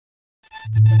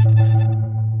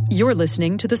You're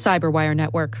listening to the Cyberwire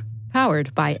Network,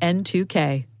 powered by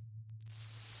N2K.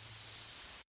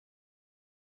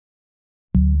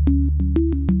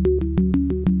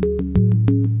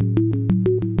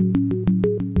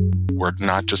 We're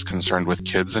not just concerned with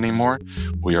kids anymore.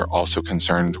 We are also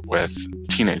concerned with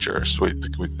teenagers.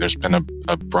 There's been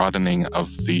a broadening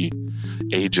of the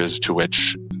ages to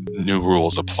which new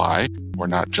rules apply. We're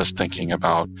not just thinking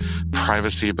about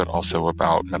privacy, but also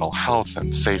about mental health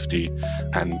and safety,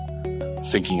 and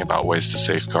thinking about ways to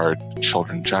safeguard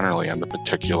children generally and the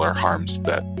particular harms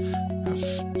that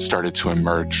have started to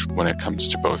emerge when it comes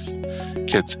to both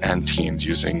kids and teens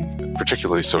using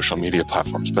particularly social media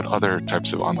platforms, but other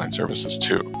types of online services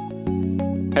too.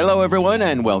 Hello, everyone,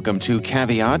 and welcome to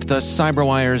Caveat, the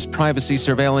CyberWire's privacy,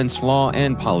 surveillance, law,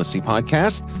 and policy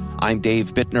podcast. I'm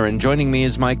Dave Bittner, and joining me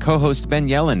is my co-host Ben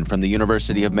Yelin from the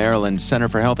University of Maryland Center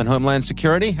for Health and Homeland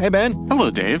Security. Hey, Ben. Hello,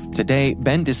 Dave. Today,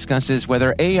 Ben discusses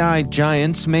whether AI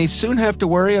giants may soon have to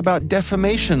worry about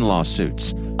defamation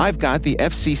lawsuits. I've got the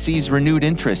FCC's renewed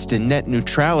interest in net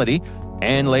neutrality.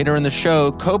 And later in the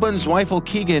show, Coban Zweifel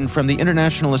Keegan from the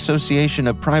International Association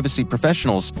of Privacy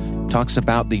Professionals talks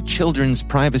about the children's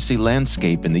privacy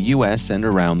landscape in the U.S. and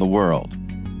around the world.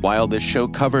 While this show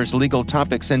covers legal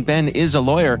topics and Ben is a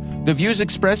lawyer, the views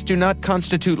expressed do not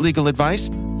constitute legal advice.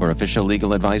 For official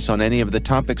legal advice on any of the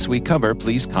topics we cover,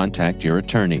 please contact your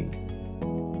attorney.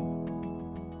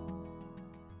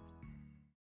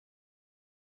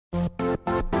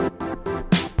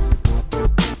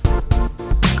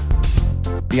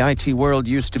 The IT world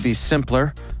used to be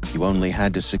simpler. You only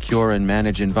had to secure and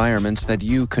manage environments that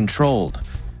you controlled.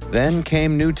 Then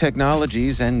came new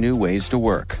technologies and new ways to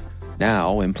work.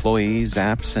 Now, employees,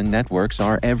 apps, and networks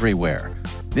are everywhere.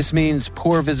 This means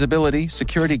poor visibility,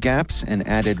 security gaps, and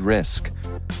added risk.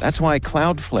 That's why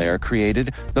Cloudflare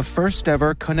created the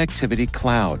first-ever connectivity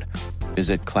cloud.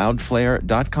 Visit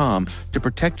cloudflare.com to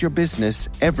protect your business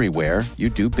everywhere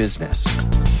you do business.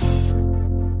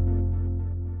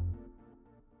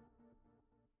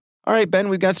 All right, Ben,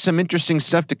 we've got some interesting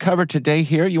stuff to cover today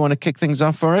here. You want to kick things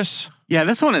off for us? Yeah,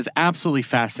 this one is absolutely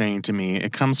fascinating to me.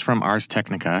 It comes from Ars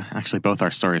Technica. Actually, both our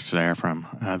stories today are from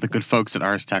the good folks at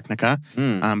Ars Technica.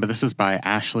 But this is by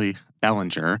Ashley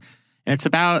Bellinger. And it's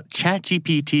about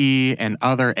ChatGPT and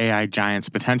other AI giants'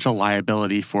 potential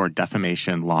liability for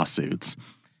defamation lawsuits.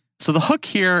 So the hook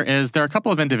here is there are a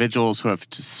couple of individuals who have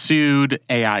sued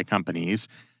AI companies.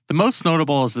 The most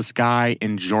notable is this guy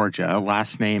in Georgia.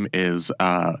 Last name is,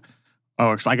 I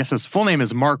guess his full name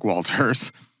is Mark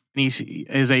Walters. And he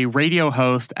is a radio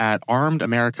host at Armed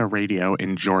America Radio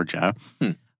in Georgia.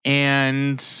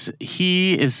 And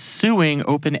he is suing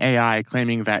OpenAI,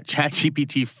 claiming that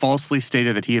ChatGPT falsely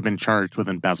stated that he had been charged with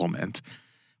embezzlement.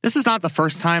 This is not the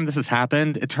first time this has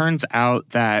happened. It turns out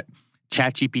that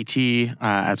ChatGPT,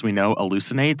 as we know,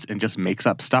 hallucinates and just makes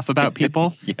up stuff about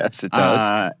people. Yes, it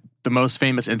does. The most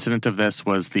famous incident of this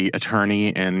was the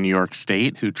attorney in New York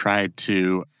State who tried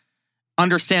to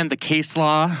understand the case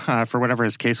law for whatever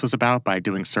his case was about by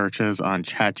doing searches on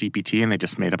ChatGPT, and they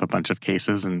just made up a bunch of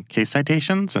cases and case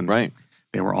citations, and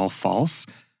they were all false.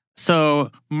 So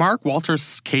Mark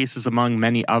Walters' case is among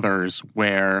many others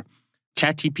where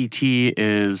ChatGPT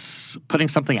is putting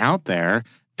something out there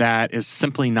that is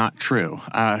simply not true.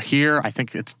 Here, I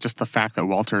think it's just the fact that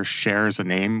Walters shares a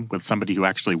name with somebody who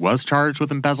actually was charged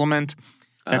with embezzlement.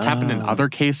 That's happened in other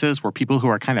cases where people who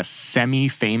are kind of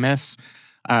semi-famous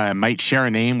might share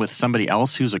a name with somebody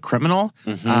else who's a criminal.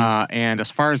 And as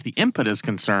far as the input is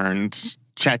concerned,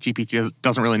 ChatGPT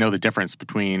doesn't really know the difference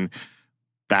between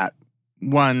that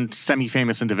one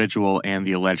semi-famous individual and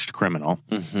the alleged criminal.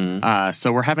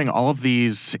 So we're having all of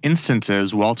these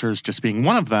instances, Walters just being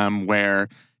one of them, where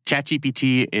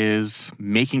ChatGPT is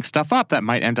making stuff up that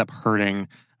might end up hurting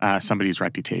somebody's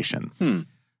reputation.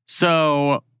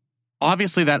 So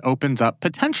obviously that opens up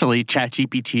potentially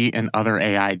ChatGPT and other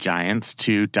AI giants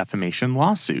to defamation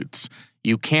lawsuits.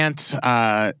 You can't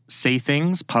say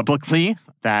things publicly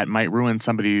that might ruin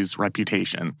somebody's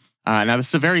reputation. Now, this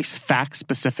is a very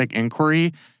fact-specific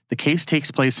inquiry. The case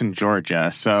takes place in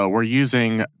Georgia, so we're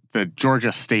using the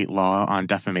Georgia state law on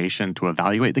defamation to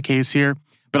evaluate the case here.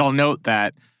 But I'll note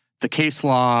that the case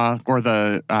law or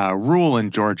the rule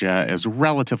in Georgia is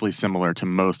relatively similar to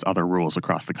most other rules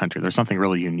across the country. There's something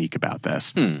really unique about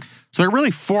this. So there are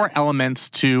really four elements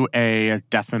to a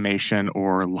defamation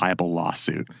or libel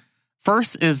lawsuit.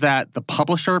 First is that the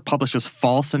publisher publishes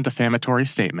false and defamatory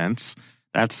statements.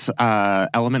 That's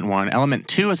element one. Element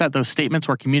two is that those statements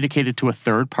were communicated to a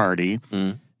third party.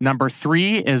 Number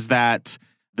three is that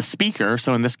the speaker,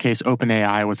 so in this case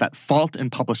OpenAI, was at fault in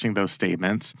publishing those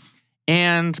statements.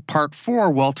 And part 4,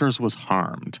 Walters was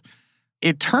harmed.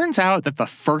 It turns out that the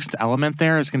first element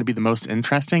there is going to be the most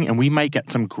interesting, and we might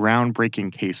get some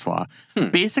groundbreaking case law.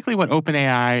 Basically, what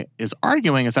OpenAI is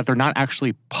arguing is that they're not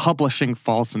actually publishing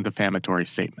false and defamatory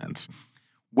statements.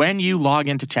 When you log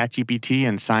into ChatGPT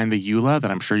and sign the EULA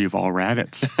that I'm sure you've all read,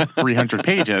 it's 300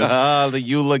 pages. The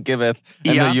EULA giveth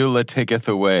and the EULA taketh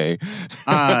away.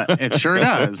 It sure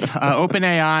does.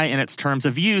 OpenAI, in its terms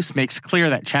of use, makes clear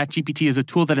that ChatGPT is a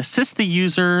tool that assists the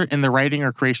user in the writing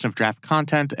or creation of draft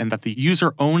content and that the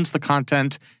user owns the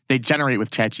content they generate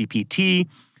with ChatGPT.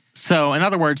 So, in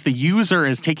other words, the user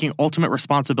is taking ultimate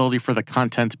responsibility for the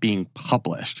content being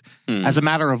published. As a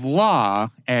matter of law,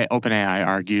 OpenAI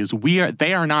argues,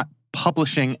 they are not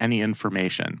publishing any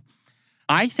information.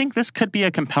 I think this could be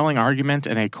a compelling argument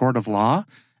in a court of law,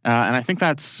 and I think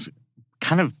that's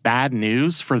kind of bad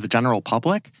news for the general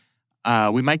public.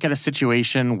 We might get a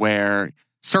situation where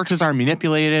searches are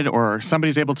manipulated or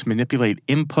somebody's able to manipulate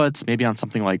inputs, maybe on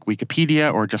something like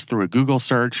Wikipedia or just through a Google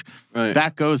search. Right.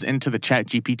 That goes into the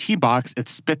ChatGPT box. It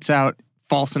spits out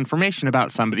false information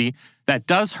about somebody that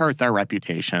does hurt their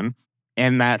reputation,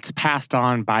 and that's passed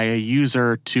on by a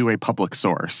user to a public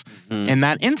source. In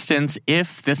that instance,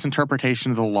 if this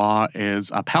interpretation of the law is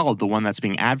upheld, the one that's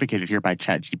being advocated here by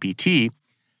ChatGPT,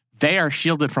 they are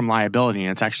shielded from liability,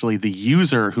 and it's actually the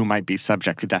user who might be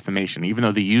subject to defamation, even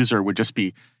though the user would just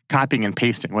be copying and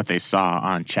pasting what they saw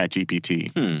on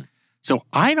ChatGPT. So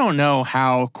I don't know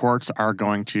how courts are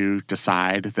going to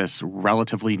decide this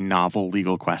relatively novel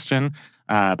legal question,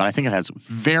 but I think it has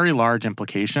very large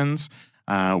implications.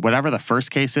 Whatever the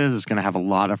first case is going to have a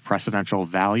lot of precedential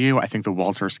value. I think the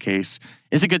Walters case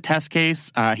is a good test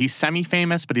case. He's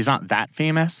semi-famous, but he's not that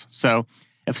famous. So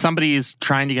if somebody is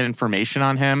trying to get information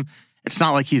on him, it's not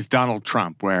like he's Donald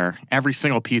Trump, where every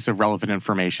single piece of relevant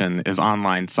information is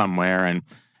online somewhere,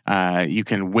 and you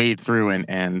can wade through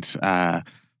and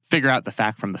figure out the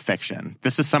fact from the fiction.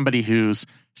 This is somebody who's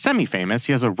semi-famous.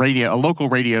 He has a local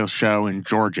radio show in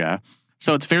Georgia.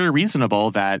 So it's very reasonable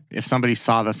that if somebody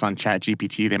saw this on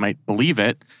ChatGPT, they might believe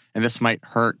it, and this might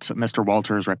hurt Mr.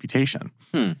 Walters' reputation.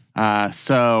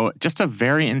 So just a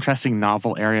very interesting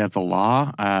novel area of the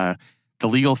law. The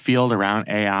legal field around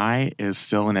AI is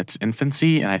still in its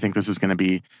infancy, and I think this is going to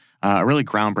be a really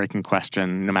groundbreaking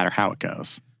question no matter how it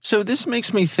goes. So this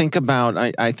makes me think about,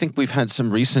 I think we've had some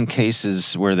recent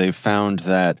cases where they've found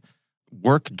that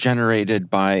work generated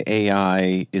by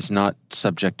AI is not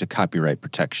subject to copyright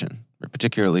protection,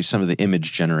 particularly some of the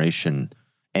image generation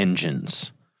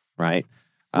engines, right?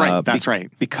 Right, that's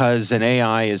right. Because an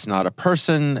AI is not a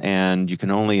person and you can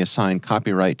only assign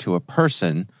copyright to a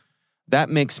person. That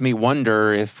makes me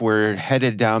wonder if we're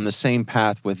headed down the same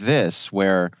path with this,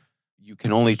 where you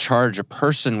can only charge a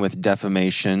person with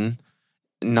defamation,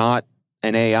 not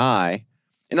an AI.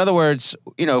 In other words,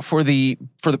 for the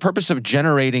purpose of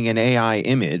generating an AI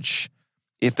image,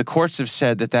 if the courts have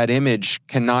said that image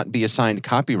cannot be assigned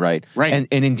copyright, right, and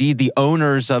indeed the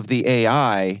owners of the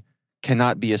AI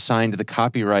cannot be assigned the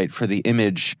copyright for the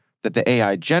image that the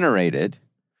AI generated,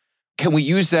 can we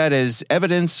use that as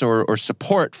evidence or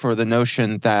support for the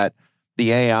notion that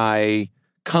the AI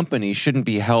company shouldn't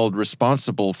be held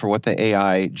responsible for what the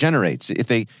AI generates? If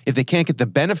they can't get the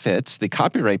benefits, the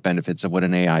copyright benefits of what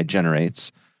an AI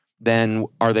generates, then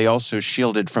are they also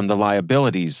shielded from the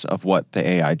liabilities of what the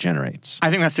AI generates?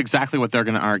 I think that's exactly what they're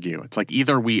going to argue. It's like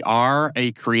either we are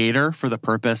a creator for the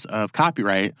purpose of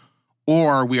copyright,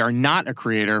 or we are not a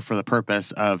creator for the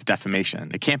purpose of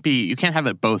defamation. You can't have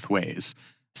it both ways.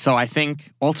 So I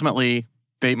think ultimately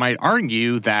they might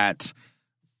argue that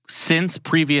since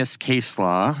previous case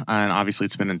law, and obviously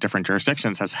it's been in different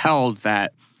jurisdictions, has held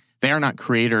that they are not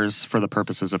creators for the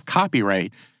purposes of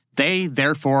copyright, they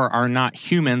therefore are not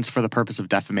humans for the purpose of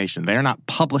defamation. They are not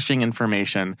publishing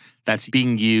information that's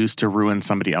being used to ruin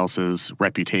somebody else's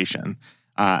reputation.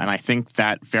 And I think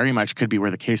that very much could be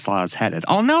where the case law is headed.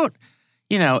 I'll note,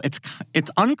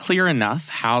 it's unclear enough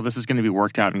how this is going to be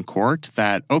worked out in court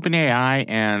that OpenAI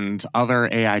and other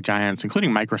AI giants,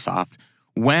 including Microsoft,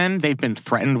 when they've been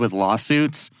threatened with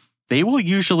lawsuits, they will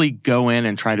usually go in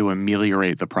and try to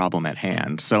ameliorate the problem at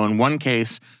hand. So in one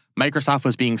case, Microsoft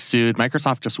was being sued.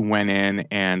 Microsoft just went in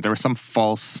and there was some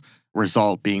false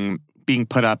result being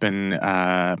put up in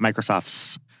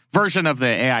Microsoft's version of the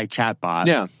AI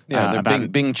chatbot. The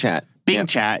Bing Chat. Bing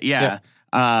Chat, yeah.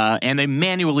 And they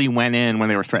manually went in when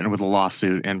they were threatened with a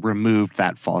lawsuit and removed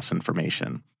that false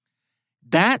information.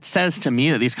 That says to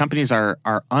me that these companies are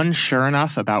unsure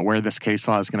enough about where this case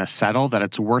law is going to settle that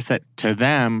it's worth it to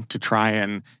them to try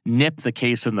and nip the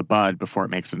case in the bud before it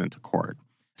makes it into court.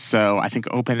 So I think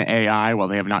OpenAI, while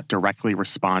they have not directly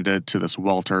responded to this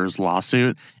Walters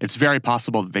lawsuit, it's very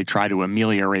possible that they try to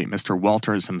ameliorate Mr.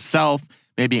 Walters himself,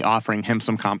 maybe offering him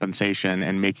some compensation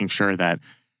and making sure that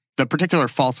the particular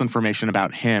false information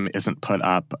about him isn't put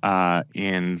up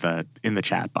in the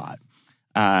chatbot.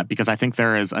 Because I think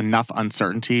there is enough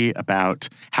uncertainty about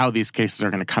how these cases are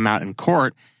going to come out in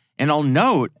court. And I'll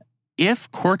note, if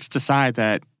courts decide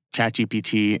that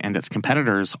ChatGPT and its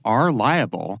competitors are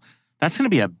liable, that's going to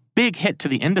be a big hit to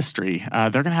the industry.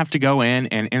 They're going to have to go in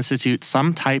and institute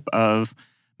some type of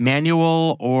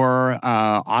manual or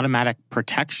automatic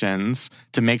protections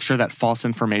to make sure that false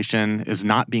information is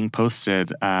not being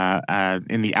posted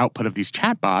in the output of these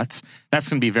chatbots. That's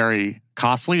going to be very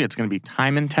costly. It's going to be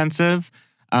time intensive.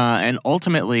 And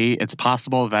ultimately, it's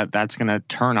possible that that's going to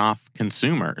turn off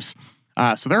consumers.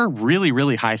 So there are really,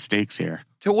 really high stakes here.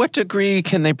 To what degree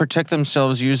can they protect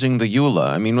themselves using the EULA?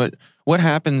 I mean, what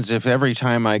happens if every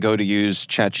time I go to use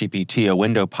ChatGPT, a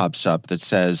window pops up that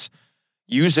says,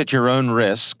 use at your own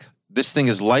risk. This thing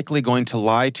is likely going to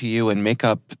lie to you and make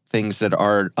up things that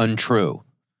are untrue.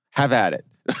 Have at it.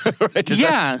 Right? Does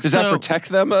that protect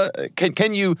them?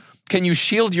 Can you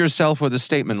shield yourself with a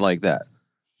statement like that?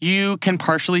 You can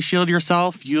partially shield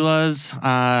yourself.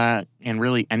 EULAs, in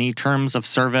really any terms of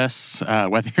service,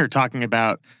 whether you're talking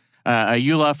about a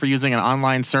EULA for using an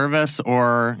online service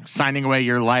or signing away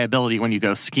your liability when you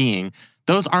go skiing,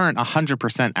 those aren't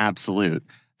 100% absolute.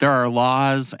 There are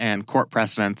laws and court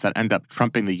precedents that end up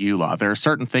trumping the EULA. There are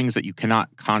certain things that you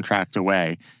cannot contract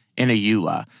away in a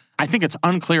EULA. I think it's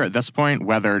unclear at this point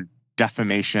whether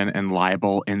defamation and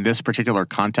libel in this particular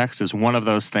context is one of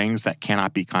those things that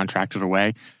cannot be contracted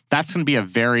away. That's going to be a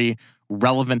very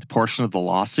relevant portion of the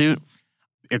lawsuit.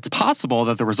 It's possible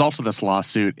that the result of this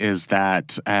lawsuit is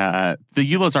that the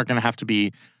EULAs are going to have to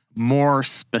be more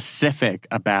specific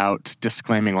about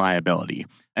disclaiming liability.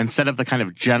 Instead of the kind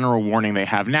of general warning they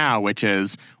have now, which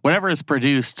is whatever is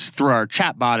produced through our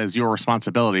chatbot is your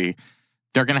responsibility,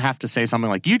 they're going to have to say something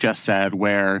like you just said,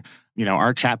 where,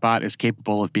 our chatbot is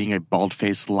capable of being a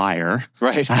bald-faced liar,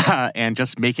 right? And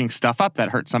just making stuff up that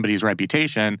hurts somebody's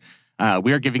reputation.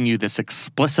 We are giving you this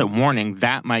explicit warning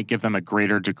that might give them a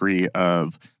greater degree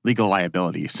of legal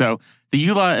liability. So the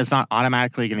EULA is not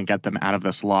automatically going to get them out of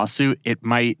this lawsuit. It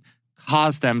might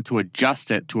cause them to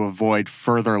adjust it to avoid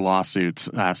further lawsuits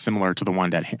similar to the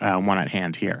one at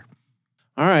hand here.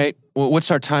 All right. Well, what's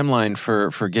our timeline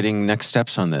for getting next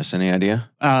steps on this? Any idea?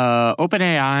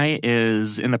 OpenAI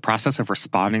is in the process of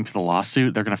responding to the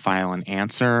lawsuit. They're going to file an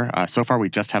answer. So far, we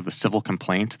just have the civil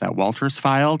complaint that Walters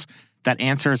filed. That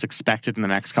answer is expected in the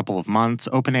next couple of months.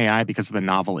 OpenAI, because of the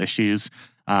novel issues,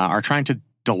 are trying to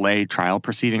delay trial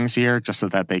proceedings here just so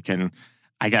that they can,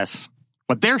 I guess,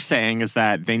 what they're saying is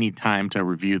that they need time to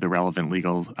review the relevant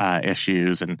legal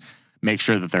issues and make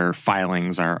sure that their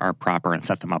filings are proper and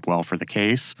set them up well for the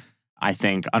case. I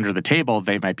think under the table,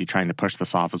 they might be trying to push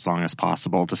this off as long as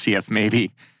possible to see if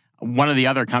maybe one of the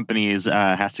other companies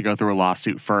has to go through a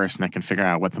lawsuit first and they can figure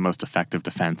out what the most effective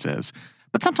defense is.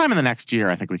 But sometime in the next year,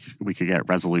 I think we could get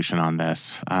resolution on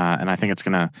this. And I think it's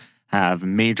going to have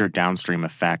major downstream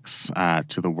effects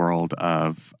to the world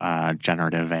of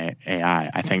generative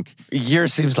AI. I think a year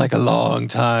seems like a long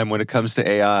time when it comes to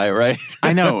AI, right?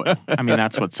 I know. I mean,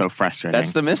 that's what's so frustrating.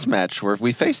 That's the mismatch where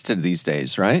we face it these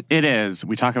days, right? It is.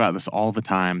 We talk about this all the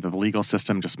time, that the legal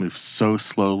system just moves so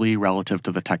slowly relative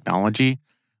to the technology.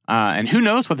 And who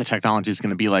knows what the technology is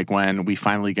going to be like when we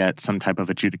finally get some type of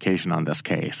adjudication on this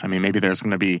case. I mean, maybe there's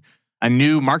going to be a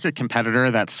new market competitor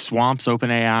that swamps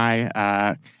OpenAI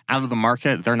out of the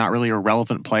market. They're not really a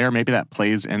relevant player. Maybe that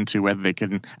plays into whether they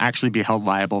can actually be held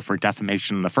liable for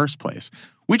defamation in the first place.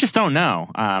 We just don't know.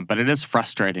 But it is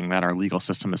frustrating that our legal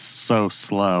system is so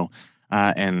slow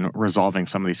in resolving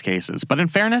some of these cases. But in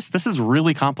fairness, this is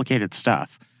really complicated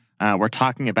stuff. We're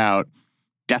talking about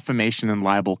defamation and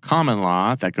libel common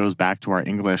law that goes back to our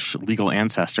English legal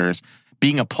ancestors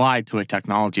being applied to a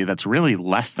technology that's really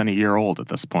less than a year old at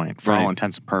this point for all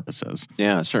intents and purposes.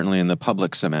 Yeah, certainly in the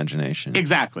public's imagination.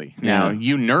 Exactly. Yeah. Now,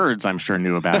 you nerds, I'm sure,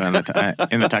 knew about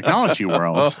it in the technology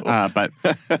world. But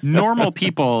normal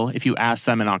people, if you ask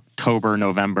them in October,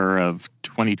 November of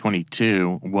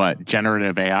 2022 what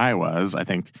generative AI was, I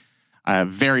think a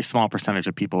very small percentage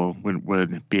of people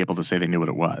would be able to say they knew what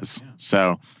it was. Yeah.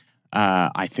 So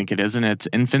I think it is in its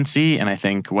infancy, and I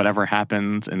think whatever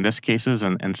happens in this cases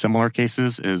and similar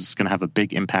cases is going to have a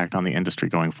big impact on the industry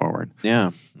going forward.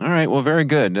 Yeah. All right. Well, very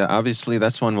good. Obviously,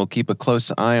 that's one we'll keep a close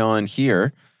eye on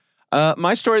here.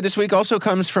 My story this week also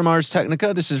comes from Ars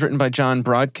Technica. This is written by John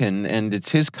Brodkin, and it's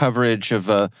his coverage of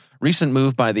a recent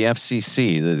move by the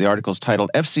FCC. The article's titled,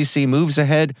 FCC Moves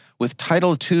Ahead with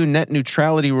Title II Net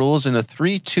Neutrality Rules in a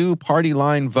 3-2 Party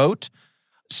Line Vote.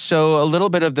 So a little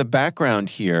bit of the background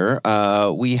here.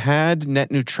 We had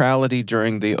net neutrality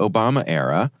during the Obama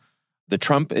era. The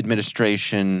Trump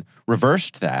administration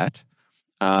reversed that.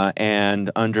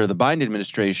 And under the Biden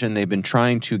administration, they've been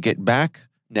trying to get back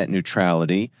net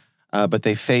neutrality. But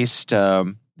they faced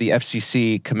the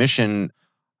FCC commission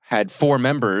had 4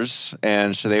 members,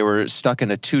 and so they were stuck in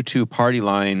a 2-2 party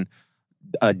line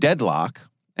deadlock.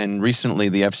 And recently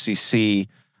the FCC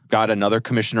got another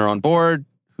commissioner on board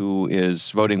who is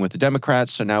voting with the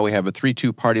Democrats. So now we have a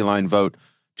 3-2 party line vote.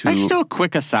 Can I just do a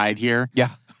quick aside here? Yeah.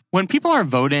 When people are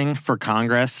voting for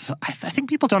Congress, I think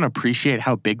people don't appreciate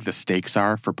how big the stakes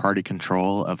are for party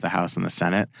control of the House and the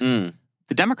Senate.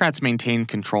 The Democrats maintained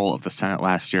control of the Senate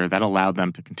last year. That allowed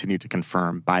them to continue to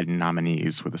confirm Biden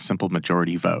nominees with a simple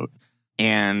majority vote.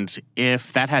 And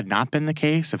if that had not been the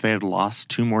case, if they had lost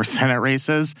 2 more Senate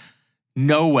races,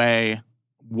 no way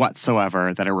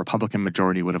whatsoever that a Republican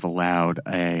majority would have allowed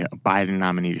a Biden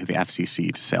nominee to the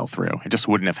FCC to sail through. It just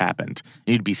wouldn't have happened.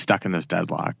 You'd be stuck in this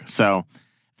deadlock. So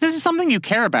if this is something you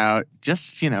care about,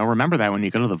 just, remember that when you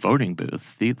go to the voting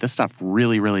booth. This stuff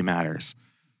really, really matters.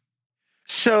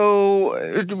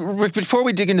 So before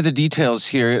we dig into the details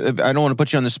here, I don't want to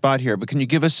put you on the spot here, but can you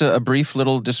give us a brief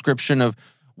little description of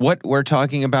what we're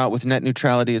talking about with net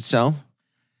neutrality itself?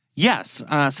 Yes.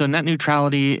 So net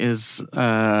neutrality is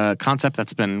a concept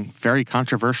that's been very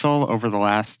controversial over the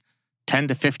last 10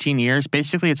 to 15 years.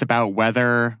 Basically, it's about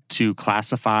whether to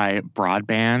classify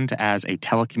broadband as a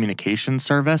telecommunications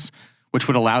service, which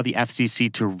would allow the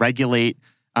FCC to regulate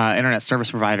internet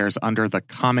service providers under the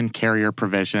common carrier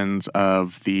provisions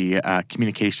of the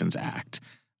Communications Act.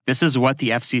 This is what the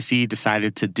FCC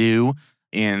decided to do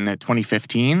in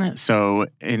 2015. So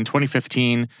in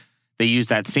 2015, they used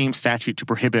that same statute to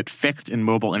prohibit fixed and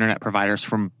mobile internet providers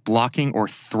from blocking or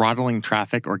throttling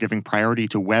traffic or giving priority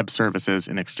to web services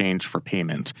in exchange for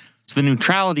payment. So the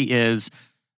neutrality is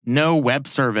no web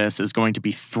service is going to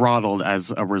be throttled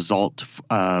as a result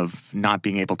of not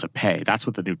being able to pay. That's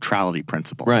what the neutrality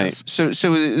principle is. So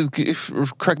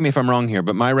correct me if I'm wrong here,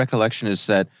 but my recollection is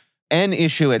that an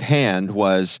issue at hand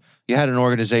was you had an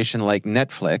organization like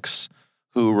Netflix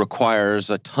who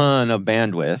requires a ton of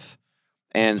bandwidth,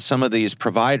 and some of these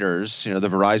providers, the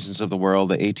Verizons of the world,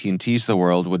 the AT&Ts of the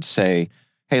world, would say,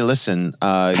 hey, listen,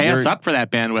 pay us up for that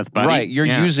bandwidth, buddy. Right, you're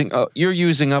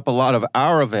using up a lot of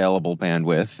our available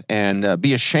bandwidth, and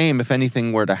be a shame if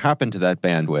anything were to happen to that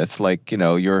bandwidth. Like,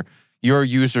 your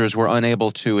users were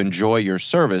unable to enjoy your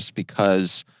service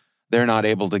because they're not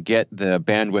able to get the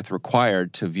bandwidth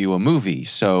required to view a movie.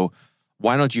 So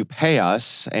why don't you pay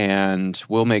us, and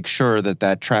we'll make sure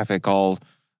that traffic all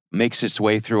makes its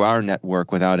way through our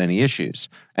network without any issues.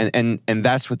 And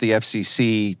that's what the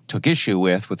FCC took issue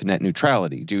with net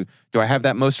neutrality. Do I have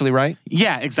that mostly right?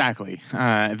 Yeah, exactly.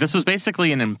 This was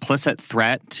basically an implicit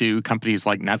threat to companies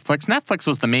like Netflix. Netflix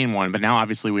was the main one, but now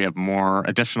obviously we have more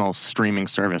additional streaming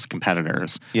service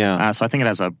competitors. Yeah. So I think it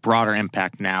has a broader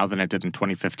impact now than it did in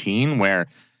 2015, where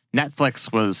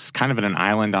Netflix was kind of in an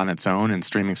island on its own in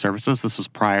streaming services. This was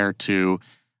prior to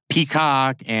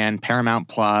Peacock and Paramount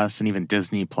Plus and even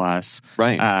Disney Plus.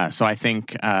 Right. So I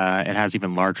think it has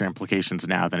even larger implications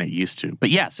now than it used to. But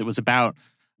yes, it was about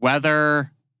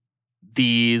whether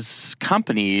these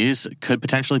companies could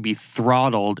potentially be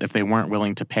throttled if they weren't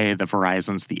willing to pay the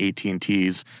Verizons, the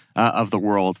AT&Ts of the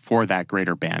world for that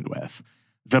greater bandwidth.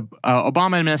 The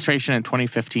Obama administration in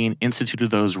 2015 instituted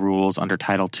those rules under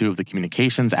Title II of the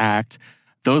Communications Act.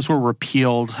 Those were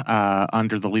repealed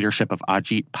under the leadership of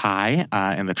Ajit Pai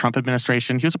in the Trump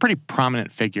administration. He was a pretty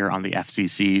prominent figure on the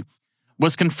FCC.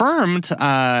 Was confirmed,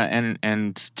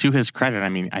 and to his credit,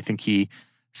 I think he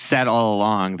said all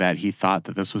along that he thought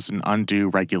that this was an undue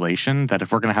regulation, that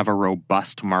if we're going to have a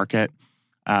robust market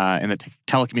in the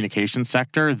telecommunications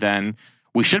sector, then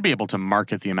we should be able to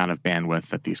market the amount of bandwidth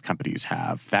that these companies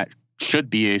have. That should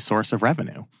be a source of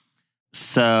revenue.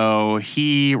 So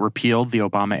he repealed the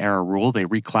Obama-era rule. They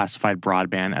reclassified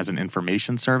broadband as an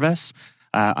information service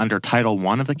under Title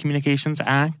I of the Communications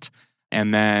Act.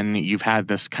 And then you've had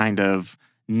this kind of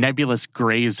nebulous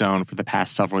gray zone for the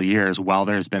past several years while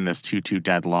there's been this 2-2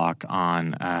 deadlock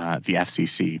on the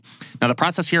FCC. Now, the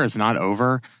process here is not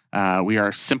over. We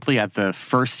are simply at the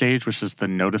first stage, which is the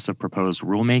notice of proposed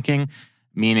rulemaking,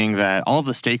 meaning that all of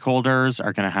the stakeholders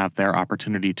are going to have their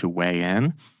opportunity to weigh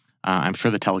in. I'm sure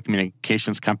the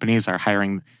telecommunications companies are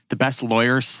hiring the best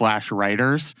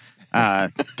lawyers/writers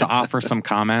to offer some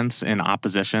comments in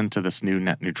opposition to this new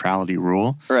net neutrality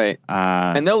rule. Right.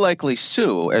 And they'll likely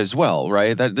sue as well,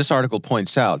 right? This article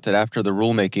points out that after the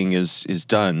rulemaking is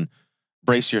done,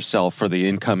 brace yourself for the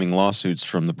incoming lawsuits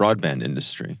from the broadband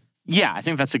industry. Yeah, I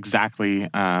think that's exactly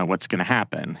what's going to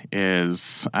happen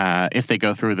is if they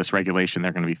go through this regulation,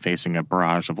 they're going to be facing a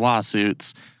barrage of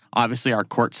lawsuits. Obviously, our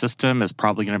court system is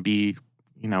probably going to be,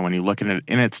 when you look at it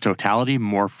in its totality,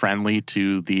 more friendly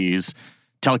to these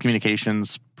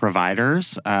telecommunications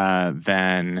providers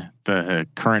than the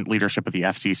current leadership of the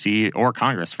FCC or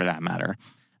Congress, for that matter.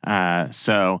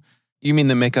 So you mean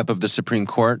the makeup of the Supreme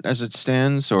Court as it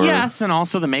stands? Or? Yes, and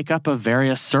also the makeup of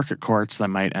various circuit courts that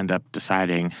might end up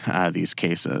deciding these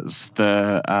cases.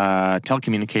 The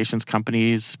telecommunications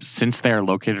companies, since they're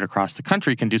located across the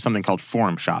country, can do something called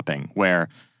forum shopping, where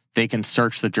they can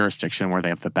search the jurisdiction where they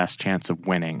have the best chance of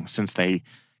winning, since they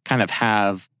kind of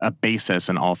have a basis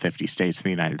in all 50 states in the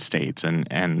United States.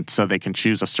 And so they can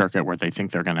choose a circuit where they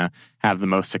think they're going to have the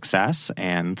most success,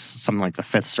 and something like the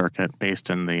Fifth Circuit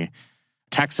based in the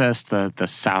Texas, the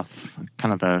south,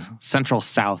 kind of the central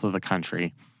south of the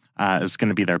country, is going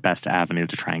to be their best avenue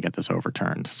to try and get this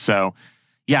overturned. So,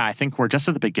 yeah, I think we're just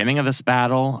at the beginning of this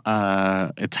battle.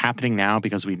 It's happening now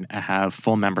because we have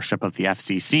full membership of the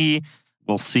FCC.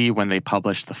 We'll see when they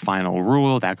publish the final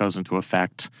rule. That goes into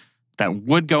effect. That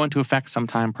would go into effect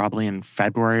sometime probably in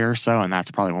February or so, and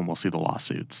that's probably when we'll see the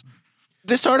lawsuits.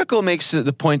 This article makes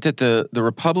the point that the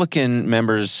Republican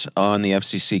members on the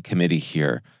FCC committee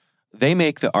here, they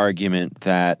make the argument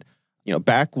that,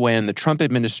 back when the Trump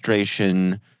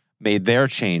administration made their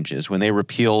changes, when they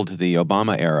repealed the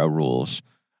Obama-era rules,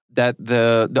 that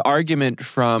the argument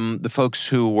from the folks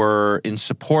who were in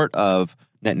support of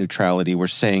net neutrality were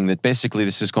saying that basically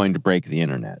this is going to break the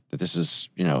internet, that this is,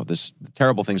 this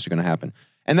terrible things are going to happen.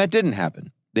 And that didn't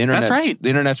happen. The internet, That's right. The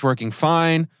internet's working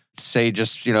fine. Say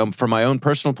just, from my own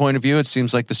personal point of view, it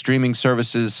seems like the streaming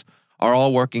services are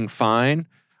all working fine.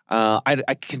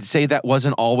 I can say that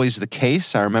wasn't always the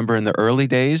case. I remember in the early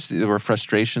days, there were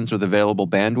frustrations with available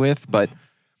bandwidth, but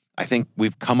I think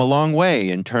we've come a long way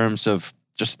in terms of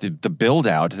just the build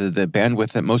out, the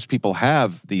bandwidth that most people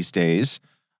have these days.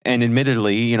 And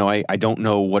admittedly, I don't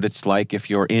know what it's like if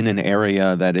you're in an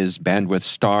area that is bandwidth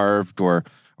starved or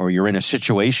you're in a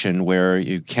situation where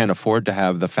you can't afford to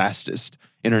have the fastest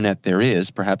internet there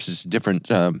is. Perhaps it's a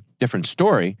different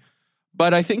story.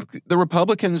 But I think the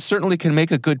Republicans certainly can make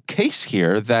a good case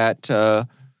here that,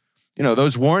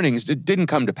 those warnings didn't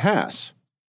come to pass.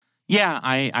 Yeah,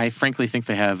 I frankly think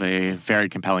they have a very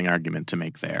compelling argument to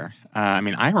make there.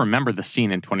 I remember the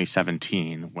scene in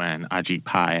 2017 when Ajit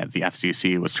Pai at the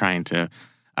FCC was trying to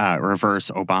reverse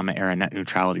Obama-era net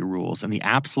neutrality rules and the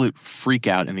absolute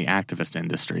freakout in the activist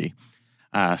industry.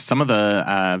 Some of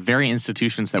the very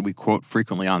institutions that we quote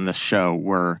frequently on this show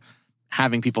were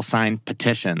having people sign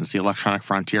petitions, the Electronic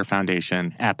Frontier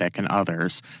Foundation, EPIC, and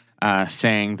others,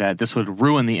 saying that this would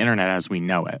ruin the internet as we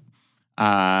know it.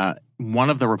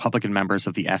 One of the Republican members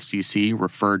of the FCC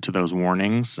referred to those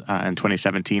warnings in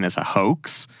 2017 as a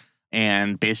hoax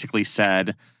and basically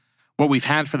said, what we've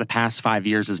had for the past 5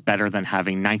 years is better than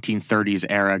having 1930s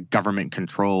era government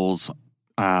controls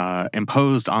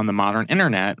imposed on the modern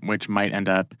internet, which might end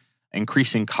up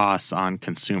increasing costs on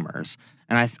consumers.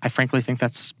 And I frankly think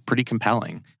that's pretty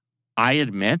compelling. I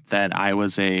admit that I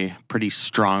was a pretty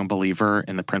strong believer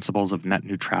in the principles of net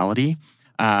neutrality.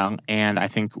 And I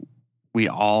think we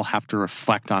all have to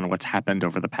reflect on what's happened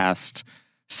over the past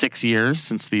 6 years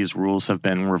since these rules have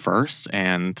been reversed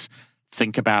and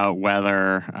think about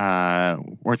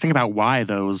think about why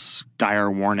those dire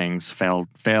warnings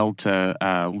failed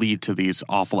to lead to these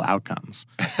awful outcomes.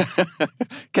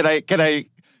 Can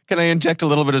I inject a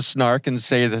little bit of snark and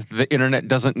say that the internet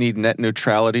doesn't need net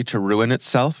neutrality to ruin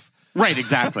itself? Right,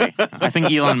 exactly. I think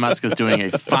Elon Musk is doing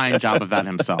a fine job of that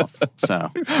himself. So,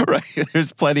 right,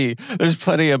 there's plenty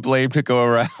of blame to go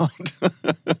around.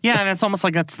 Yeah, and it's almost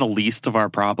like that's the least of our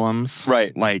problems.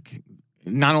 Right. Like,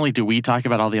 not only do we talk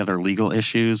about all the other legal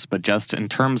issues, but just in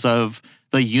terms of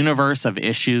the universe of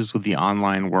issues with the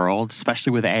online world,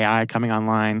 especially with AI coming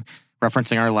online,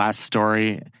 referencing our last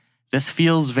story, this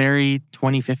feels very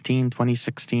 2015,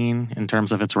 2016 in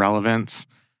terms of its relevance.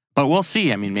 But we'll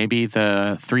see. Maybe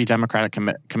the 3 Democratic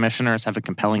commissioners have a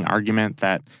compelling argument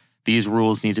that these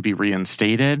rules need to be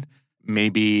reinstated.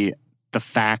 Maybe the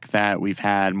fact that we've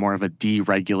had more of a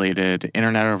deregulated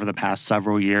internet over the past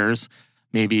several years,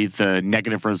 maybe the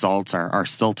negative results are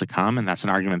still to come, and that's an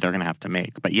argument they're going to have to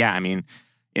make. But yeah,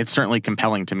 it's certainly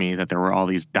compelling to me that there were all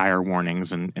these dire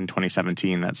warnings in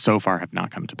 2017 that so far have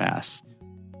not come to pass.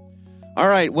 All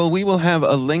right, well, we will have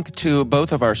a link to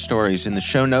both of our stories in the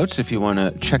show notes if you want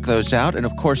to check those out. And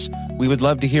of course, we would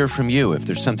love to hear from you. If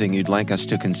there's something you'd like us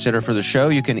to consider for the show,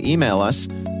 you can email us.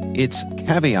 It's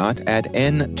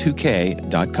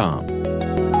caveat@n2k.com.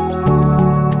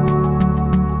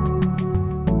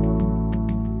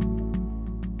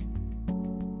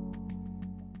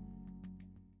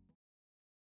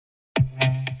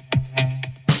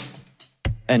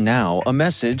 And now, a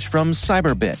message from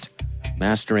Cyberbit.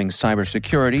 Mastering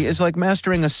cybersecurity is like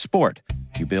mastering a sport.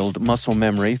 You build muscle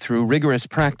memory through rigorous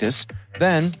practice,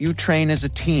 then you train as a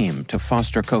team to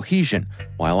foster cohesion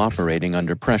while operating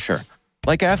under pressure.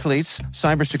 Like athletes,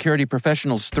 cybersecurity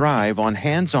professionals thrive on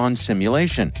hands-on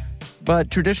simulation. But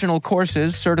traditional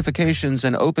courses, certifications,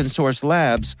 and open-source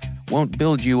labs won't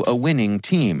build you a winning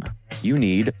team. You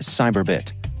need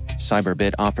Cyberbit.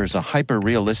 Cyberbit offers a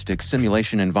hyper-realistic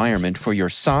simulation environment for your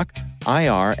SOC,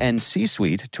 IR, and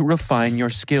C-suite to refine your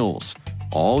skills,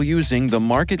 all using the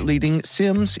market-leading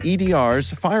SIMs,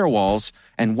 EDRs, firewalls,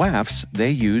 and WAFs they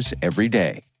use every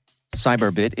day.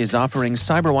 Cyberbit is offering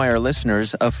CyberWire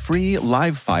listeners a free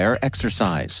live-fire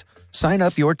exercise. Sign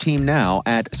up your team now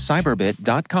at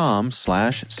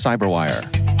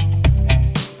cyberbit.com/cyberwire.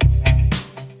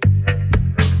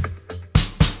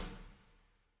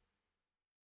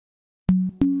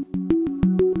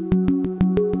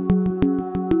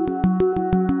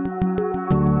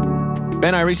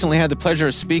 Ben, I recently had the pleasure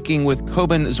of speaking with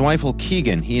Koben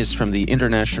Zweifel-Keegan. He is from the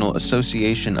International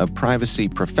Association of Privacy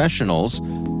Professionals,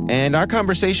 and our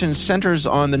conversation centers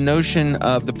on the notion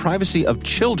of the privacy of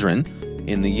children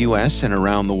in the U.S. and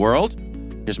around the world.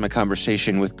 Here's my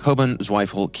conversation with Koben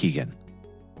Zweifel-Keegan.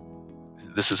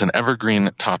 This is an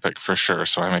evergreen topic for sure,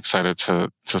 so I'm excited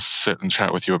to sit and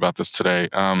chat with you about this today.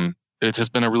 It has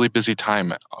been a really busy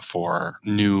time for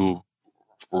new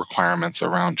requirements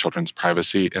around children's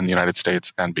privacy in the United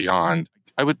States and beyond.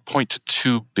 I would point to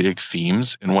two big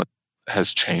themes in what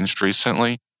has changed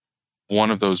recently.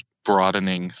 One of those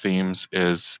broadening themes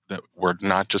is that we're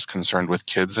not just concerned with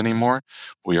kids anymore.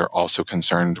 We are also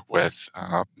concerned with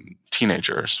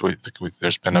teenagers.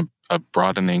 There's been a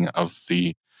broadening of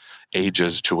the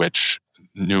ages to which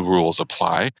new rules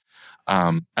apply.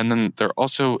 And then they're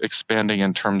also expanding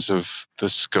in terms of the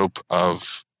scope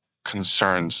of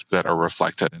concerns that are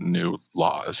reflected in new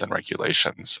laws and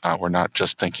regulations. We're not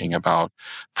just thinking about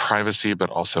privacy, but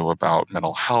also about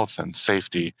mental health and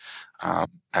safety,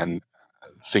 and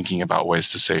thinking about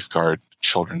ways to safeguard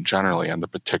children generally and the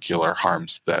particular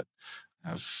harms that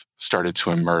have started to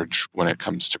emerge when it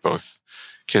comes to both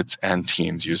kids and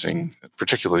teens using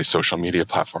particularly social media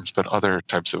platforms, but other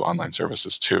types of online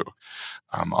services too.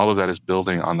 All of that is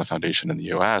building on the foundation in the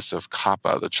U.S. of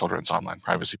COPPA, the Children's Online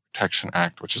Privacy Protection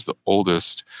Act, which is the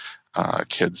oldest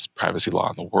kids' privacy law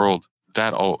in the world.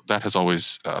 That has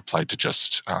always applied to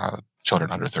just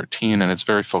children under 13, and it's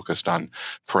very focused on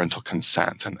parental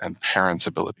consent and parents'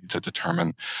 ability to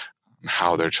determine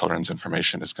how their children's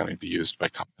information is going to be used by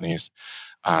companies.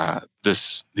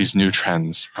 These new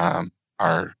trends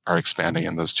are expanding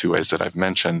in those two ways that I've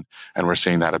mentioned, and we're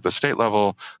seeing that at the state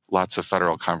level. Lots of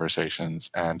federal conversations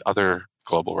and other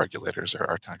global regulators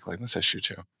are tackling this issue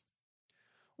too.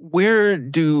 Where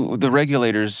do the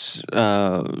regulators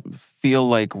feel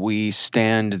like we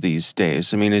stand these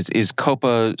days? I mean, is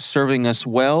COPPA serving us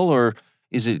well, or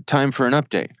is it time for an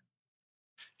update?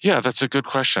 Yeah, that's a good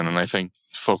question, and I think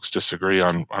folks disagree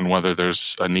on whether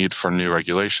there's a need for new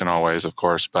regulation always, of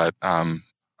course, but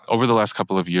over the last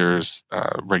couple of years,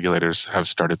 regulators have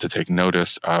started to take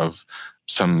notice of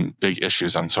some big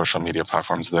issues on social media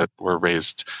platforms that were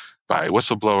raised by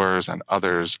whistleblowers and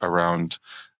others around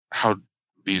how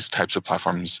these types of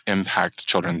platforms impact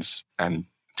children's and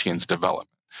teens' development.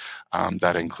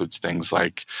 That includes things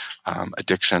like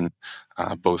addiction,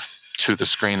 both to the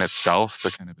screen itself, the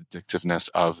kind of addictiveness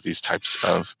of these types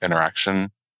of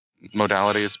interaction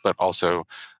modalities, but also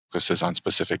focuses on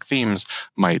specific themes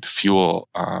might fuel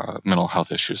mental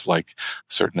health issues like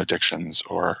certain addictions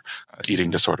or eating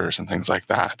disorders and things like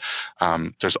that.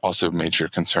 There's also major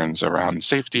concerns around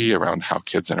safety, around how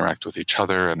kids interact with each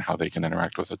other and how they can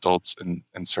interact with adults in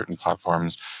certain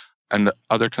platforms. And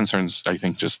other concerns, I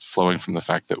think, just flowing from the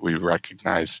fact that we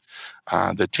recognize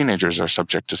that teenagers are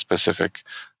subject to specific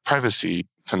privacy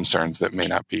concerns that may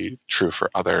not be true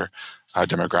for other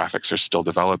demographics. They're still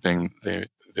developing. They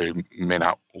may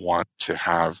not want to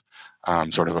have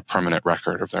sort of a permanent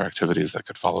record of their activities that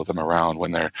could follow them around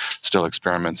when they're still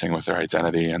experimenting with their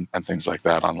identity and things like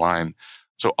that online.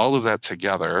 So all of that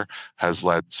together has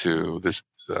led to this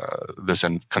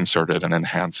concerted and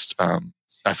enhanced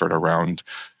effort around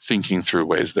thinking through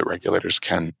ways that regulators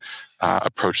can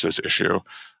approach this issue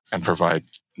and provide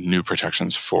new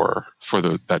protections for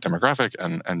that demographic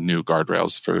and new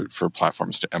guardrails for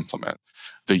platforms to implement.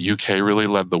 The UK really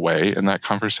led the way in that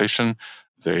conversation.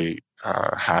 They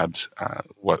had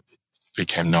what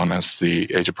became known as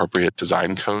the Age-Appropriate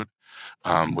Design Code,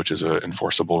 which is an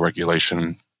enforceable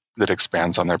regulation that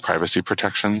expands on their privacy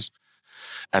protections.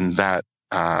 And that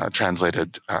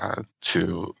translated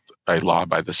to a law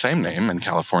by the same name in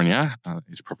California, the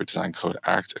Age-Appropriate Design Code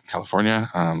Act in California,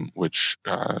 which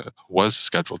was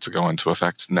scheduled to go into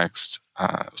effect next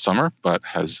summer, but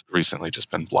has recently just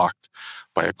been blocked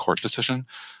by a court decision.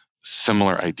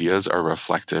 Similar ideas are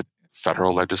reflected in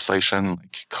federal legislation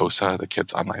like KOSA, the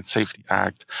Kids Online Safety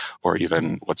Act, or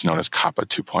even what's known as COPPA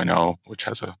 2.0, which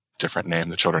has a different name,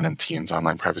 the Children and Teens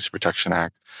Online Privacy Protection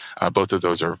Act. Both of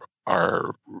those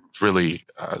are really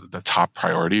the top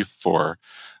priority for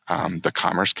the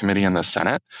Commerce Committee in the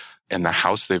Senate. In the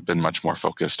House, they've been much more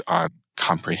focused on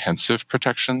comprehensive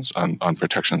protections, on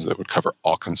protections that would cover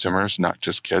all consumers, not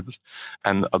just kids.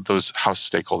 And those House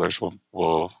stakeholders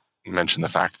will mention the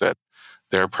fact that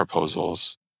their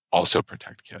proposals also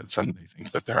protect kids, and they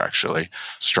think that they're actually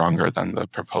stronger than the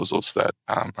proposals that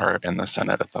are in the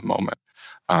Senate at the moment.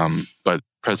 But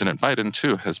President Biden,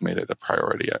 too, has made it a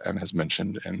priority and has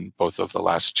mentioned in both of the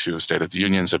last two State of the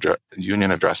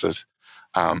Union addresses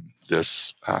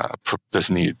this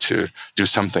need to do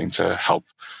something to help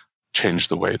change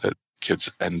the way that kids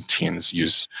and teens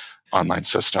use online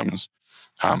systems,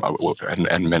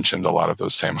 and mentioned a lot of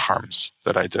those same harms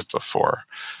that I did before.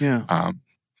 Yeah.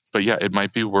 But yeah, it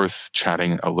might be worth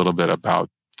chatting a little bit about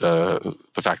the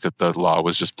fact that the law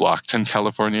was just blocked in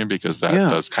California, because that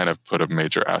does kind of put a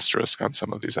major asterisk on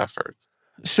some of these efforts.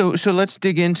 So let's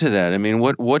dig into that. I mean,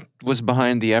 what was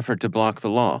behind the effort to block the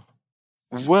law?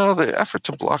 Well, the effort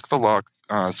to block the law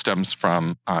stems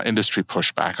from industry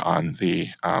pushback on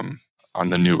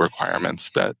the new requirements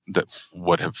that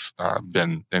would have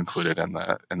been included in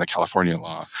the California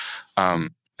law,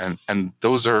 and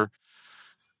those are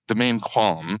the main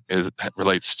qualm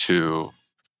relates to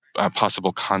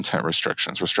possible content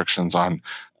restrictions on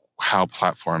how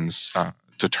platforms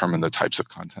determine the types of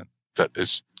content that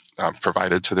is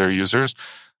provided to their users.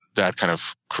 That kind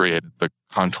of created the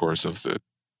contours of the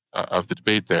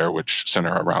debate there, which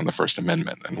center around the First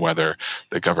Amendment and whether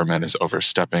the government is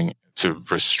overstepping to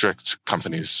restrict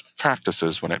companies'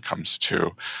 practices when it comes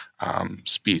to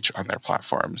speech on their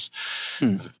platforms.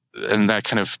 And that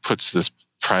kind of puts this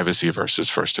privacy versus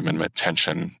First Amendment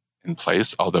tension in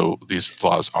place, although these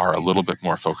laws are a little bit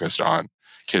more focused on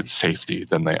kids' safety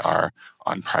than they are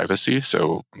on privacy.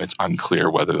 So it's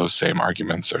unclear whether those same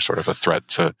arguments are sort of a threat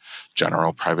to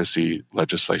general privacy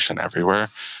legislation everywhere.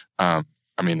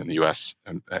 In the U.S.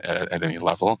 at any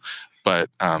level. But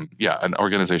an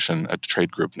organization, a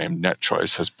trade group named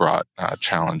NetChoice has brought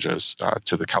challenges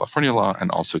to the California law and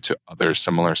also to other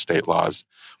similar state laws,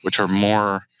 which are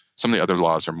some of the other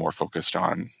laws are more focused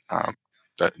on,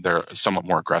 that they're somewhat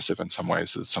more aggressive in some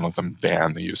ways. Some of them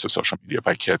ban the use of social media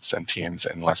by kids and teens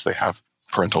unless they have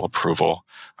parental approval,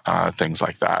 things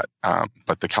like that.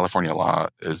 But the California law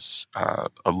is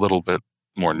a little bit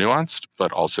more nuanced,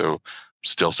 but also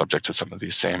still subject to some of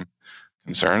these same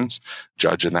concerns.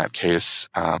 Judge in that case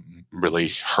really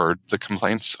heard the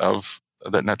complaints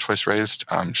that NetChoice raised.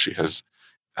 She has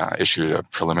issued a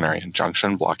preliminary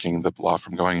injunction blocking the law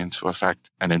from going into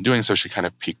effect. And in doing so, she kind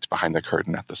of peeked behind the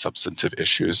curtain at the substantive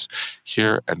issues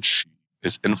here. And she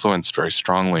is influenced very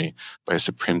strongly by a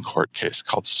Supreme Court case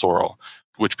called Sorrell,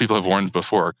 which people have warned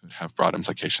before could have broad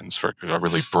implications for a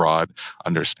really broad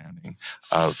understanding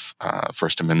of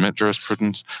First Amendment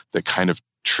jurisprudence that kind of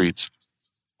treats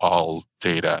all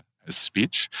data as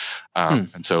speech.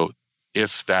 And so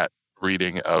if that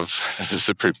reading of the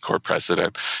Supreme Court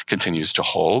precedent continues to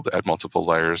hold at multiple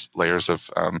layers of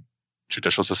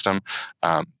judicial system,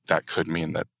 that could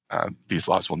mean that these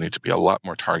laws will need to be a lot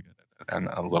more targeted and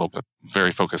a little bit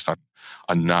very focused on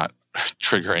not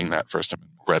triggering that First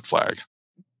Amendment red flag.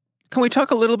 Can we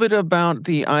talk a little bit about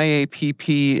the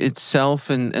IAPP itself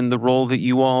and the role that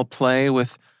you all play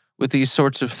with these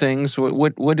sorts of things?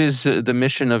 What is the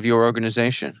mission of your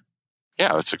organization?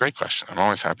 Yeah, that's a great question. I'm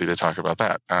always happy to talk about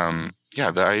that. The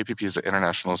IAPP is the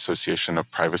International Association of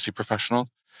Privacy Professionals,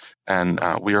 and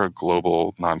we are a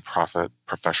global nonprofit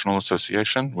professional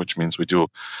association, which means we do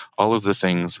all of the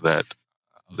things that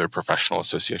other professional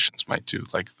associations might do,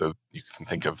 you can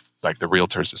think of like the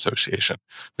Realtors Association.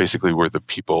 Basically, we're the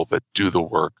people that do the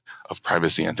work of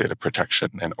privacy and data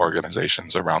protection in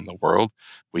organizations around the world.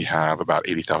 We have about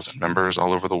 80,000 members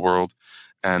all over the world,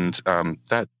 and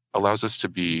that allows us to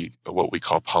be what we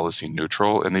call policy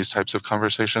neutral in these types of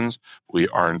conversations. We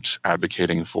aren't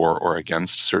advocating for or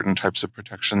against certain types of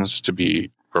protections to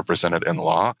be represented in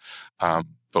law.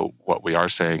 But what we are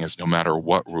saying is no matter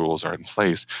what rules are in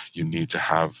place, you need to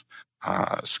have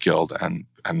skilled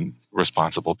and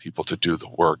responsible people to do the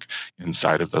work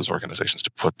inside of those organizations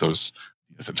to put those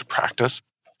ideas into practice.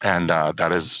 And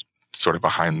that is sort of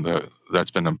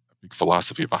that's been a big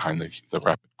philosophy behind the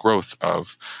rapid growth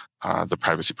of the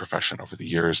privacy profession over the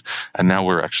years. And now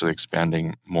we're actually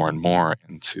expanding more and more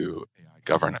into AI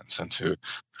governance and to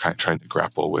kind of trying to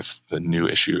grapple with the new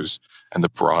issues and the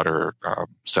broader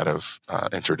set of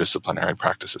interdisciplinary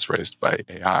practices raised by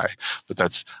AI. But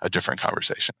that's a different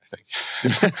conversation, I think.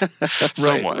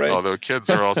 Somewhat, right. Although kids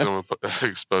are also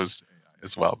exposed to AI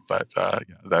as well. But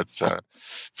that's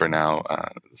for now.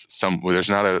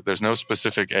 There's no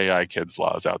specific AI kids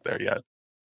laws out there yet.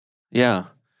 Yeah.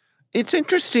 It's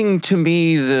interesting to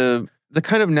me the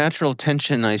kind of natural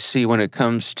tension I see when it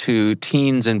comes to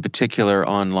teens in particular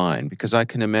online, because I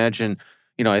can imagine,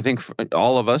 I think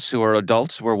all of us who are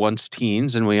adults were once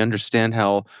teens, and we understand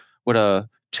what a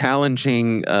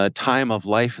challenging time of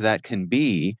life that can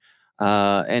be,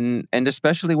 and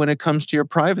especially when it comes to your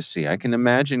privacy. I can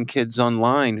imagine kids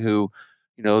online who,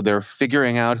 they're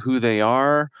figuring out who they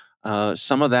are.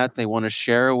 Some of that they want to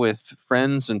share with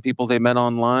friends and people they met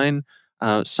online.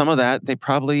 Some of that they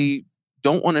probably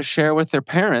don't want to share with their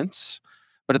parents,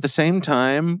 but at the same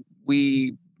time,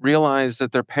 we realize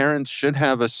that their parents should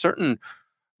have a certain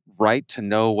right to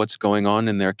know what's going on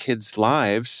in their kids'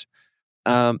 lives.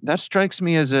 That strikes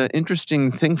me as an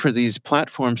interesting thing for these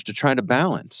platforms to try to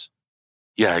balance.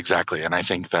 Yeah, exactly. And I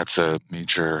think that's a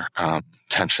major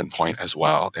tension point as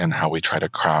well in how we try to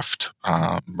craft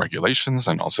regulations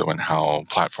and also in how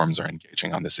platforms are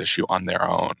engaging on this issue on their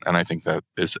own. And I think that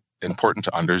is important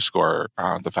to underscore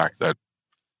the fact that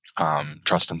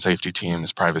trust and safety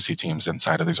teams, privacy teams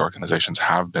inside of these organizations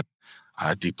have been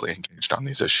deeply engaged on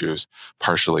these issues,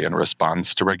 partially in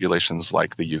response to regulations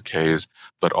like the UK's,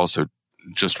 but also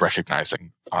just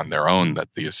recognizing on their own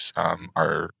that these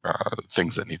are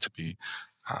things that need to be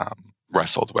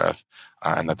wrestled with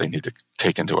and that they need to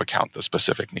take into account the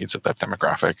specific needs of that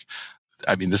demographic.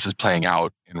 I mean, this is playing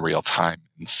out in real time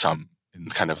in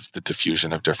kind of the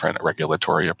diffusion of different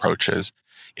regulatory approaches.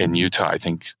 In Utah, I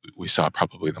think we saw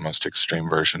probably the most extreme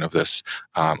version of this,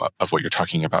 of what you're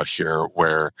talking about here,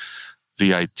 where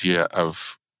the idea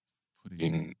of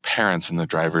putting parents in the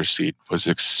driver's seat was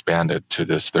expanded to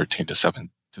this 13 to 17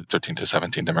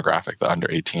 demographic, the under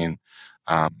 18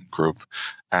 group.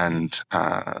 And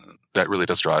that really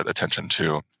does draw attention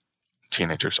to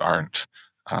teenagers aren't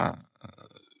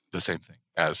the same thing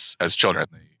as children.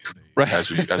 Right.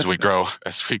 As we grow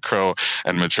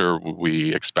and mature,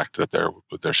 we expect that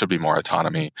there should be more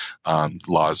autonomy.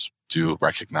 Laws do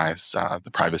recognize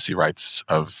the privacy rights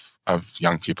of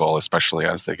young people, especially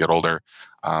as they get older,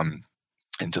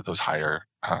 into those higher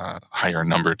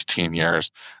numbered teen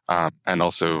years, and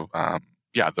also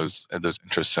those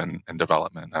interests in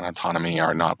development and autonomy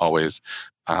are not always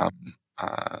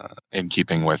in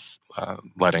keeping with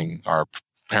letting our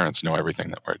parents know everything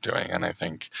that we're doing. And I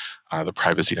think the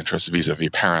privacy interests vis-a-vis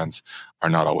parents are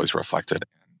not always reflected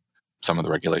in some of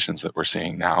the regulations that we're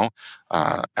seeing now.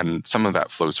 And some of that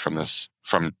flows from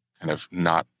kind of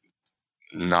not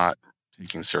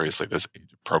taking seriously this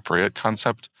age-appropriate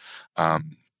concept.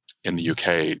 In the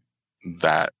UK,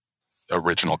 that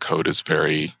original code is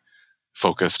very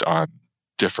focused on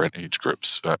different age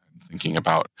groups, thinking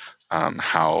about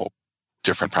how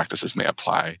different practices may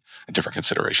apply and different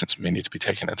considerations may need to be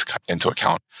taken into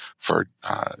account for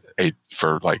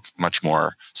like much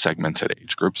more segmented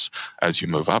age groups as you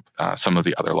move up. Some of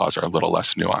the other laws are a little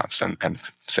less nuanced and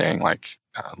saying like,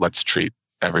 let's treat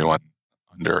everyone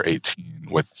under 18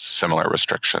 with similar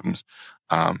restrictions.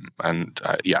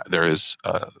 There's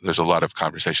a lot of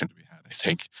conversation to be had, I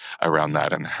think, around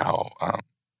that and how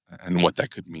and what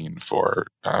that could mean for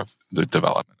the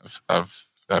development of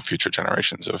future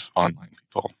generations of online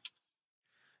people.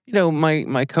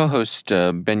 My co-host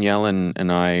Ben Yellen and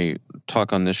I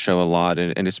talk on this show a lot,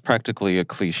 and it's practically a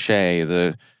cliche.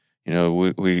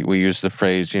 We use the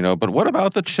phrase, but what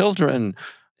about the children?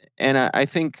 And I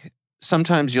think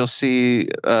sometimes you'll see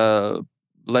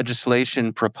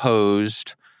legislation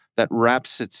proposed that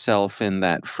wraps itself in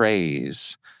that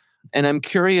phrase. And I'm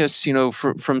curious,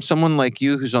 from someone like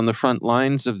you who's on the front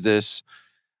lines of this,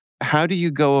 how do you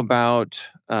go about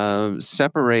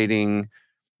separating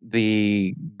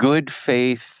the good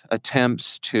faith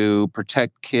attempts to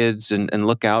protect kids and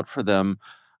look out for them,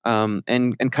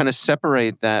 and kind of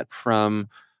separate that from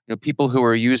people who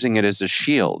are using it as a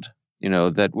shield?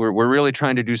 That we're really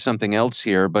trying to do something else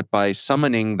here, but by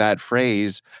summoning that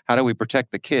phrase, how do we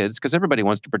protect the kids? Because everybody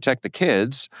wants to protect the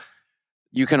kids.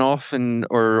 You can often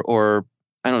or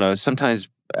I don't know, sometimes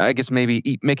I guess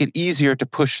maybe make it easier to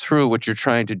push through what you're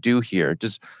trying to do here.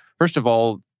 First of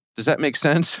all, does that make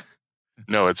sense?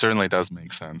 No, it certainly does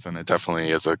make sense. And it definitely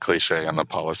is a cliche in the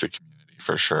policy community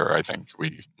for sure. I think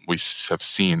we have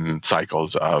seen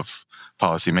cycles of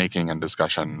policymaking and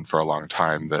discussion for a long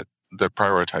time that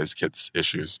prioritize kids'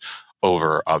 issues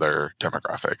over other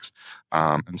demographics.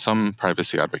 And some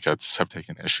privacy advocates have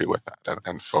taken issue with that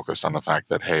and focused on the fact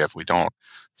that, hey, if we don't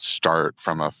start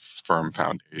from a firm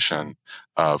foundation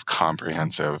of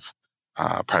comprehensive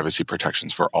privacy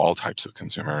protections for all types of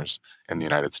consumers in the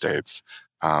United States,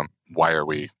 why are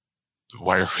we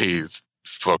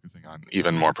focusing on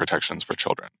even more protections for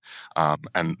children?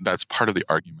 And that's part of the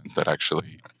argument that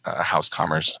actually House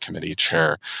Commerce Committee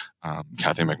Chair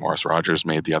Cathy McMorris Rodgers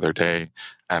made the other day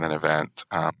at an event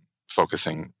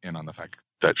focusing in on the fact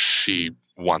that she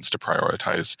wants to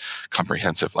prioritize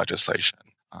comprehensive legislation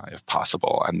if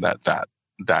possible, and that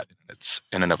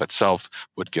in and of itself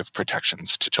would give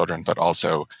protections to children, but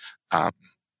also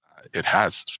it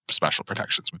has special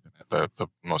protections within it. The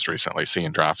most recently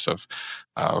seen drafts of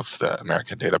the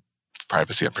American Data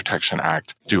Privacy and Protection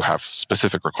Act do have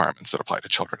specific requirements that apply to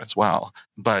children as well.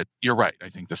 But you're right. I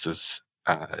think this is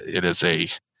it is a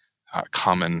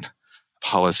common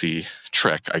policy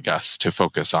trick, I guess, to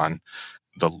focus on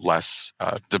the less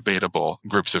debatable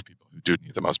groups of people who do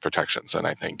need the most protections. And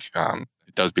I think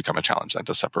it does become a challenge then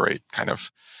to separate kind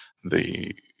of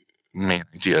the main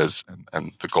ideas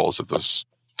and the goals of those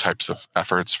types of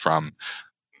efforts from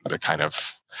the kind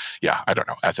of,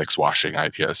 ethics washing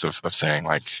ideas of saying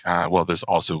like, well, this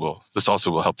also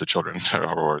will help the children,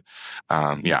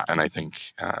 and I think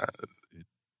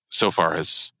so far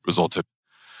has resulted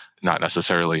not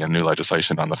necessarily in new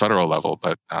legislation on the federal level,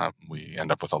 but we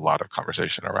end up with a lot of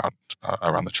conversation around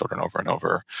the children over and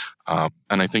over.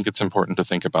 And I think it's important to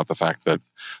think about the fact that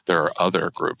there are other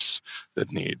groups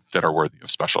that are worthy of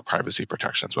special privacy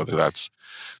protections, whether that's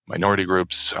minority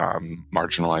groups,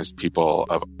 marginalized people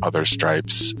of other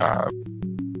stripes,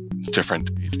 different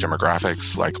age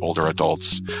demographics like older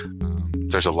adults.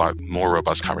 There's a lot more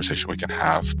robust conversation we can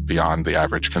have beyond the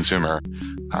average consumer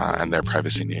and their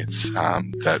privacy needs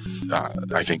that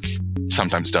I think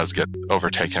sometimes does get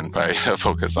overtaken by a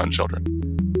focus on children.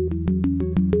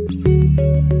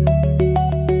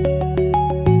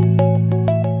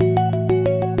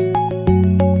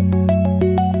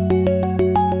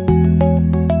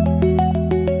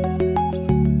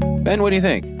 Ben, what do you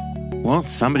think? Well,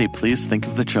 somebody please think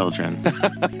of the children.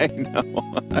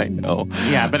 I know.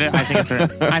 Yeah, but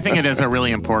I think it is a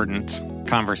really important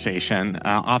conversation.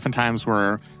 Oftentimes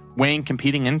we're weighing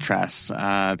competing interests,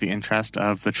 the interest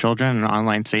of the children and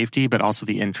online safety, but also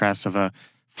the interest of a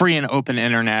free and open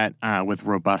internet with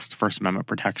robust First Amendment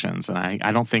protections. And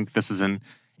I don't think this is an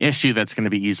issue that's going to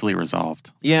be easily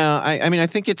resolved. Yeah, I mean, I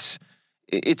think it's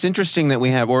interesting that we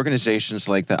have organizations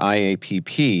like the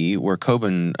IAPP, where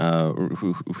Coben,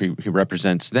 who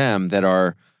represents them, that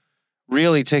are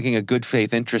really taking a good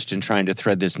faith interest in trying to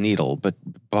thread this needle, but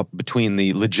between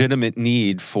the legitimate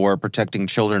need for protecting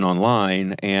children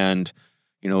online and,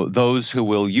 those who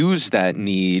will use that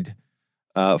need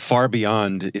far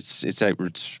beyond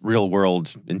its real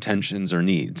world intentions or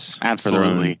needs. Absolutely.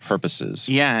 For their own purposes.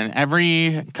 Yeah, and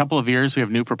every couple of years we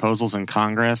have new proposals in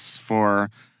Congress for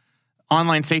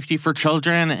online safety for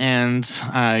children, and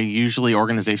usually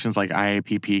organizations like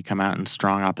IAPP come out in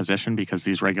strong opposition because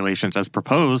these regulations as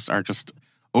proposed are just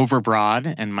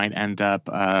overbroad and might end up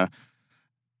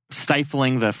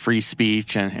stifling the free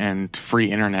speech and free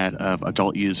internet of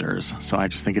adult users. So I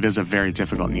just think it is a very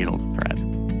difficult needle to thread.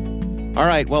 All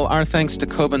right. Well, our thanks to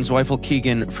Coben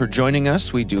Zweifel-Keegan for joining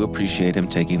us. We do appreciate him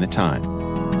taking the time.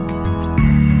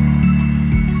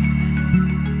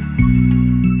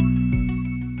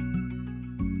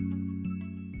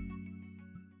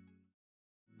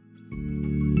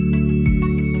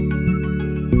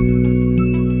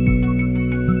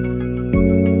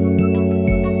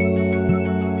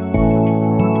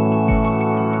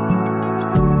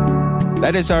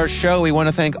 That is our show. We want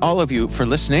to thank all of you for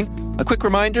listening. A quick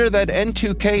reminder that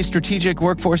N2K Strategic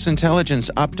Workforce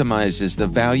Intelligence optimizes the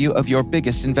value of your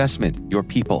biggest investment, your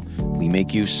people. We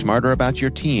make you smarter about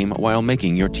your team while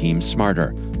making your team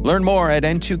smarter. Learn more at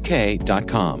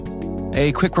n2k.com.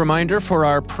 A quick reminder for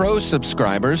our Pro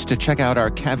subscribers to check out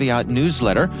our Caveat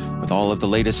newsletter with all of the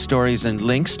latest stories and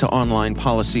links to online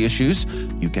policy issues.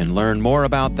 You can learn more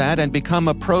about that and become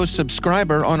a Pro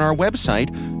subscriber on our website,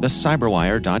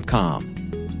 thecyberwire.com.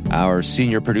 Our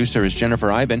senior producer is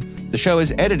Jennifer Eiben. The show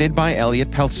is edited by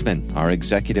Elliot Peltzman. Our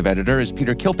executive editor is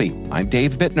Peter Kilpe. I'm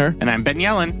Dave Bittner. And I'm Ben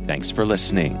Yellen. Thanks for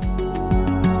listening.